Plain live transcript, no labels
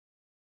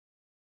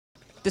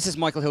This is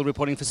Michael Hill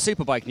reporting for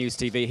Superbike News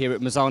TV here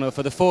at Misano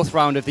for the fourth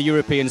round of the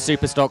European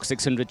Superstock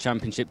 600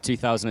 Championship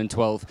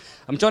 2012.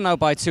 I'm joined now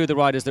by two of the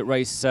riders that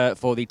race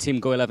for the Team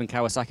Go 11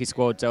 Kawasaki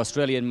squad,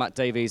 Australian Matt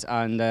Davies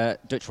and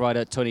Dutch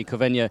rider Tony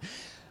Coveña.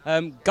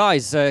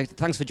 Guys,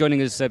 thanks for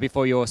joining us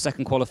before your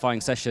second qualifying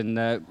session.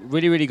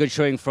 Really good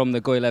showing from the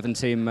Go 11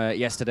 team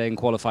yesterday in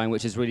qualifying,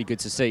 which is really good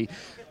to see.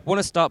 I want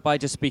to start by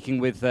just speaking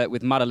with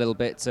Matt a little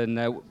bit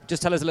and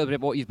just tell us a little bit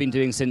what you've been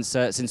doing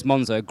since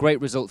Monza. Great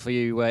result for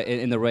you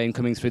in the rain,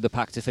 coming through the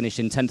pack to finish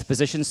in 10th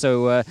position.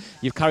 So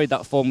you've carried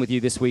that form with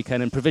you this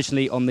weekend and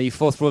provisionally on the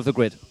 4th row of the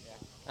grid.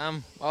 I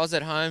was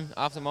at home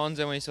after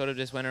Monza and we sort of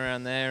just went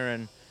around there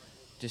and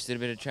just did a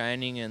bit of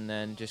training and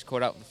then just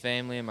caught up with the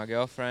family and my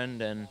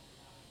girlfriend and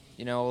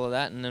all of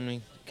that, and then we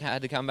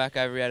had to come back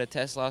over. We had a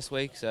test last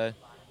week, so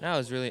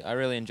no, I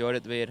really enjoyed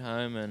it to be at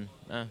home, and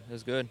no, it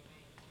was good.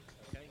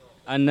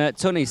 And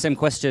Tony, same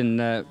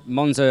question.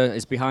 Monza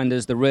is behind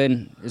us. The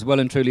rain is well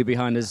and truly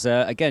behind us.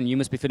 Again, you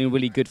must be feeling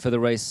really good for the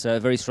race.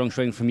 Very strong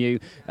showing from you.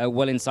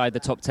 Well inside the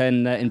top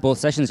 10 in both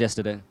sessions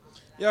yesterday.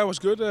 Yeah, it was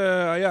good.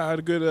 I had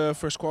a good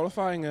first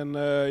qualifying, and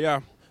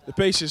the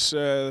pace is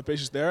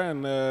there,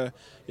 and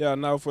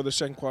now for the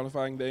second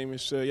qualifying, the aim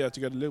is to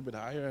get a little bit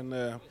higher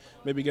and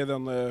maybe get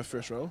on the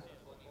first row.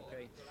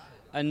 Okay.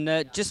 And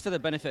just for the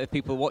benefit of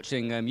people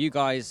watching, you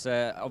guys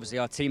obviously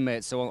are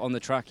teammates. So on the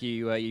track,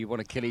 you want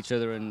to kill each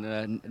other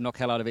and knock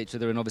hell out of each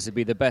other and obviously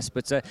be the best.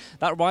 But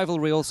that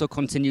rivalry also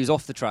continues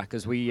off the track,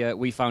 as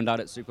we found out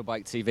at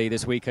Superbike TV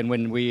this weekend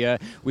when we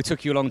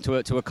took you along to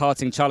a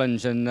karting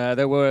challenge, and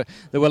there were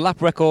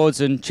lap records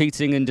and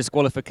cheating and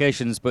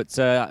disqualifications, but.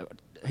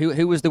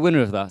 Who was the winner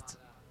of that?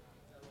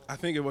 I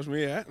think it was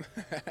me, yeah.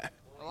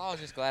 Well, I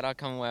was just glad I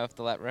come away off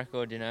the lap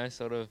record,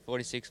 sort of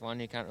 46.1,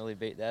 you can't really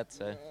beat that.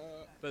 So.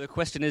 But the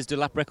question is, do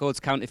lap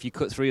records count if you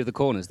cut 3 of the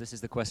corners? This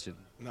is the question.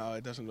 No,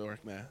 it doesn't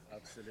work, man.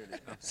 Absolutely.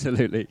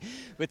 Absolutely.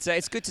 But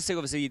it's good to see,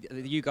 obviously,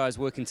 you guys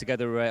working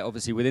together,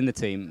 obviously, within the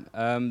team.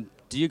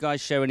 Do you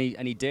guys share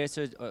any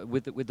data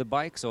with the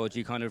bikes, or do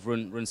you kind of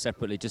run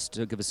separately, just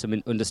to give us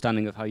some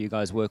understanding of how you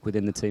guys work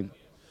within the team?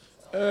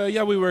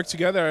 We work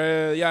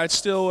together. It's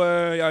still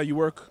you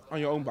work on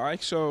your own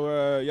bike,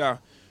 so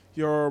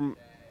you're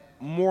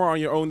more on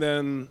your own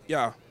than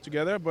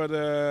together. But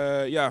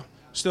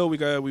still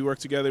we work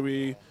together.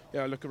 We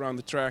look around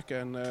the track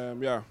and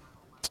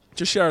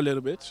just share a little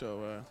bit.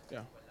 So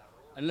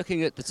And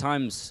looking at the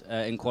times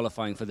in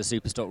qualifying for the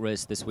Superstock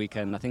race this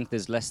weekend, I think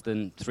there's less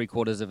than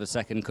 3/4 of a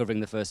second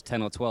covering the first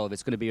 10 or 12.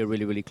 It's going to be a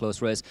really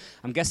close race.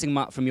 I'm guessing,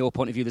 Matt, from your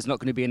point of view, there's not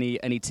going to be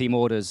any team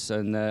orders,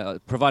 and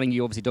providing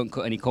you obviously don't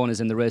cut any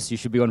corners in the race, you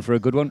should be on for a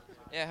good one.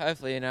 Yeah,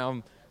 hopefully.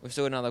 We've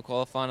still got another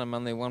qualifying. I'm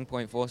only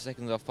 1.4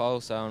 seconds off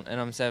pole, and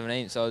I'm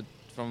 17th. So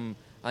from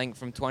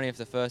 20th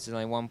to first is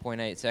only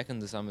 1.8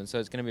 seconds or something. So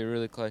it's going to be a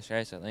really close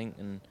race, I think,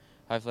 and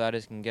hopefully I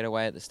just can get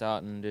away at the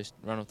start and just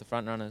run off the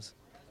front runners.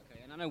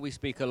 I know we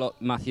speak a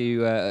lot,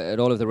 Matthew, at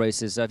all of the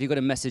races. Have you got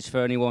a message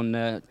for anyone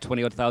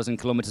 20-odd thousand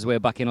kilometres away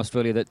back in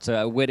Australia that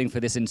are waiting for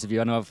this interview?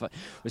 I know I've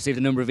received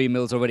a number of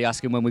emails already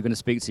asking when we're going to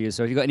speak to you.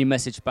 So have you got any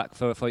message back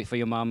for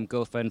your mum,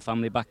 girlfriend,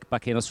 family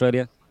back in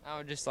Australia? I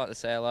would just like to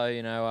say hello,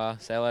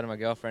 say hello to my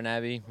girlfriend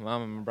Abby, my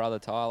mum and my brother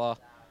Tyler.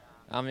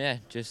 I'm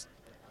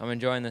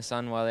enjoying the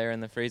sun while they're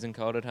in the freezing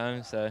cold at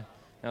home, so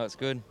no, it's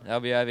good.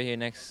 They'll be over here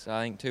next,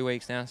 I think, 2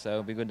 weeks now, so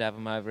it'll be good to have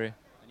them over here.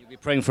 And you'll be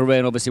praying for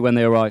rain, obviously, when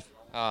they arrive?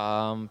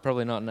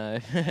 Probably not, no.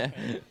 No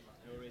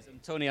worries.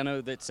 And Tony, I know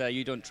that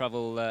you don't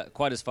travel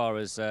quite as far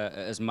as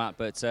Matt,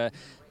 but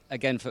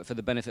again, for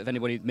the benefit of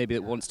anybody maybe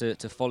that wants to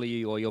follow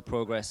you or your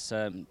progress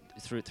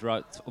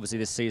throughout, obviously,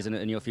 this season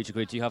and your future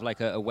career, do you have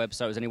like a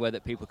website? Is there anywhere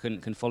that people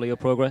can follow your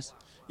progress?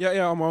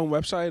 Yeah, on my own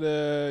website,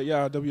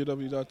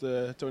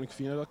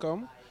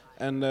 www.tonycoveña.com,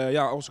 and I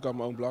also got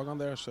my own blog on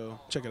there, so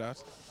check it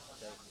out.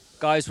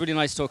 Guys, really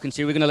nice talking to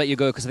you. We're going to let you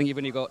go because I think you've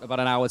only got about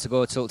an hour to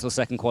go till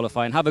second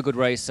qualifying. Have a good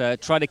race.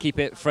 Try to keep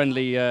it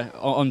friendly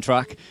on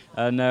track,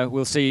 and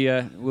we'll see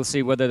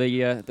whether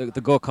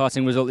the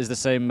go-karting result is the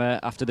same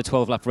after the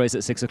 12-lap race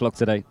at 6 o'clock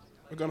today.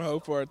 We're going to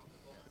hope for it.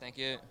 Thank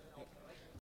you.